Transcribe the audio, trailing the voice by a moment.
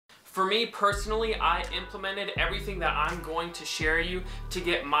For me personally, I implemented everything that I'm going to share you to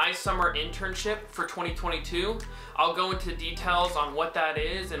get my summer internship for 2022. I'll go into details on what that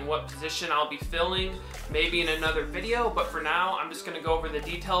is and what position I'll be filling, maybe in another video, but for now, I'm just gonna go over the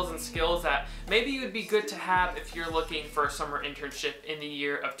details and skills that maybe would be good to have if you're looking for a summer internship in the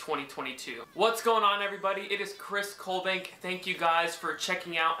year of 2022. What's going on, everybody? It is Chris Colbank. Thank you guys for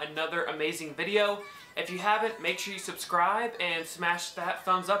checking out another amazing video. If you haven't, make sure you subscribe and smash that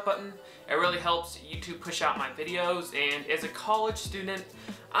thumbs up button. It really helps YouTube push out my videos, and as a college student,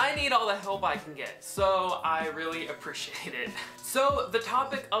 I need all the help I can get, so I really appreciate it. So the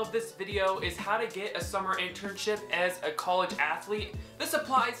topic of this video is how to get a summer internship as a college athlete. This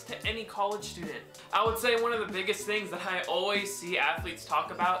applies to any college student. I would say one of the biggest things that I always see athletes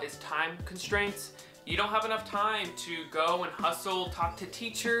talk about is time constraints. You don't have enough time to go and hustle, talk to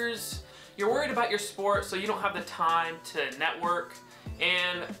teachers. You're worried about your sport, so you don't have the time to network,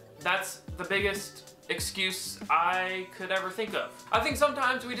 and that's the biggest excuse I could ever think of. I think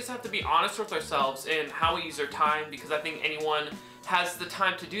sometimes we just have to be honest with ourselves in how we use our time, because I think anyone has the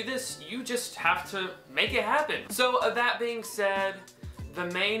time to do this. You just have to make it happen. So that being said, the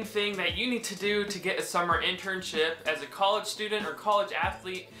main thing that you need to do to get a summer internship as a college student or college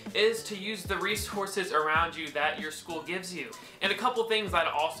athlete is to use the resources around you that your school gives you. And a couple things I'd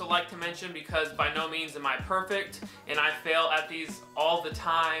also like to mention, because by no means am I perfect and I fail at these all the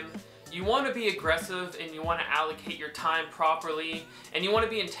time. You want to be aggressive and you want to allocate your time properly, and you want to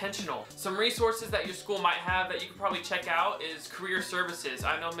be intentional. Some resources that your school might have that you can probably check out is career services.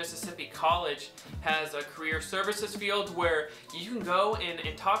 I know Mississippi College has a career services field where you can go and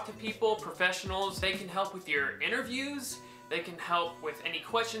talk to people, professionals. They can help with your interviews. They can help with any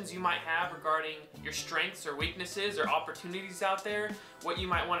questions you might have regarding your strengths or weaknesses or opportunities out there, what you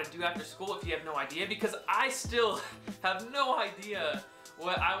might want to do after school if you have no idea, because I still have no idea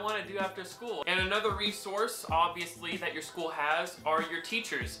what I want to do after school. And another resource, obviously, that your school has are your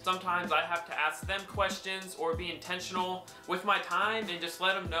teachers. Sometimes I have to ask them questions or be intentional with my time and just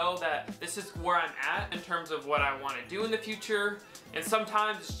let them know that this is where I'm at in terms of what I want to do in the future. And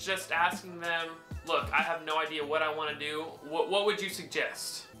sometimes it's just asking them, look, I have no idea what I want to do. What would you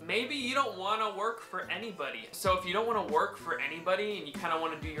suggest? Maybe you don't want to work for anybody. So if you don't want to work for anybody and you kind of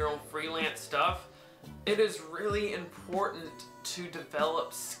want to do your own freelance stuff, it is really important to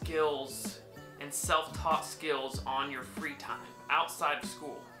develop skills and self-taught skills on your free time outside of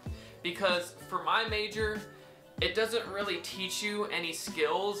school. Because for my major, it doesn't really teach you any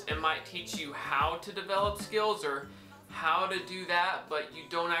skills. It might teach you how to develop skills or how to do that, but you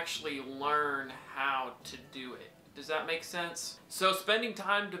don't actually learn how to do it. Does that make sense? So spending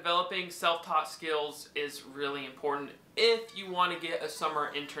time developing self-taught skills is really important if you want to get a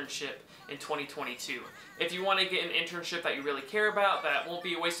summer internship in 2022. If you want to get an internship that you really care about, that won't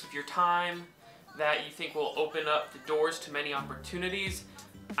be a waste of your time, that you think will open up the doors to many opportunities,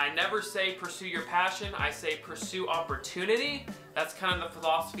 I never say pursue your passion, I say pursue opportunity. That's kind of the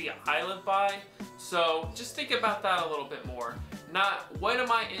philosophy I live by. So just think about that a little bit more. Not what am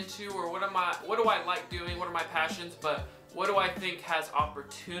I into or what do I like doing, what are my passions, but what do I think has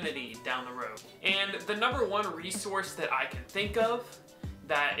opportunity down the road? And the number one resource that I can think of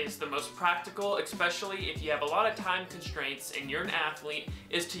that is the most practical, especially if you have a lot of time constraints and you're an athlete,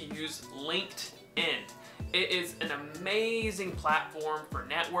 is to use LinkedIn. It is an amazing platform for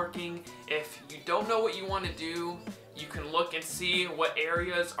networking. If you don't know what you want to do, you can look and see what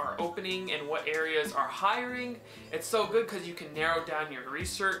areas are opening and what areas are hiring. It's so good because you can narrow down your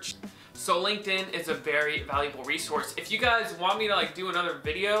research. So LinkedIn is a very valuable resource. If you guys want me to do another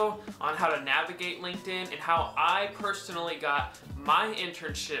video on how to navigate LinkedIn and how I personally got my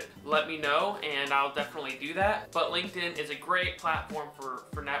internship, let me know and I'll definitely do that. But LinkedIn is a great platform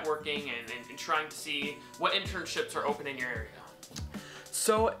for networking and trying to see what internships are open in your area.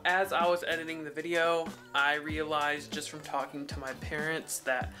 So as I was editing the video, I realized just from talking to my parents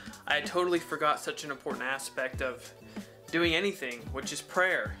that I totally forgot such an important aspect of doing anything, which is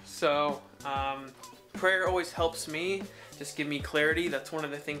prayer. So prayer always helps me, just give me clarity. That's one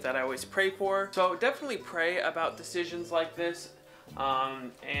of the things that I always pray for. So definitely pray about decisions like this,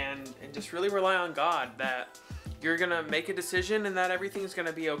 and just really rely on God that you're gonna make a decision and that everything's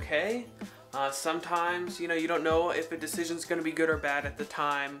gonna be okay. Sometimes, you don't know if a decision's gonna be good or bad at the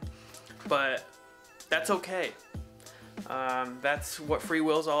time, but that's okay. That's what free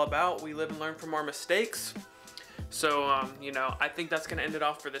will is all about. We live and learn from our mistakes. So, I think that's gonna end it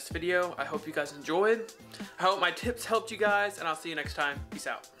off for this video. I hope you guys enjoyed. I hope my tips helped you guys, and I'll see you next time. Peace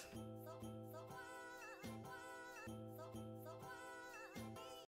out.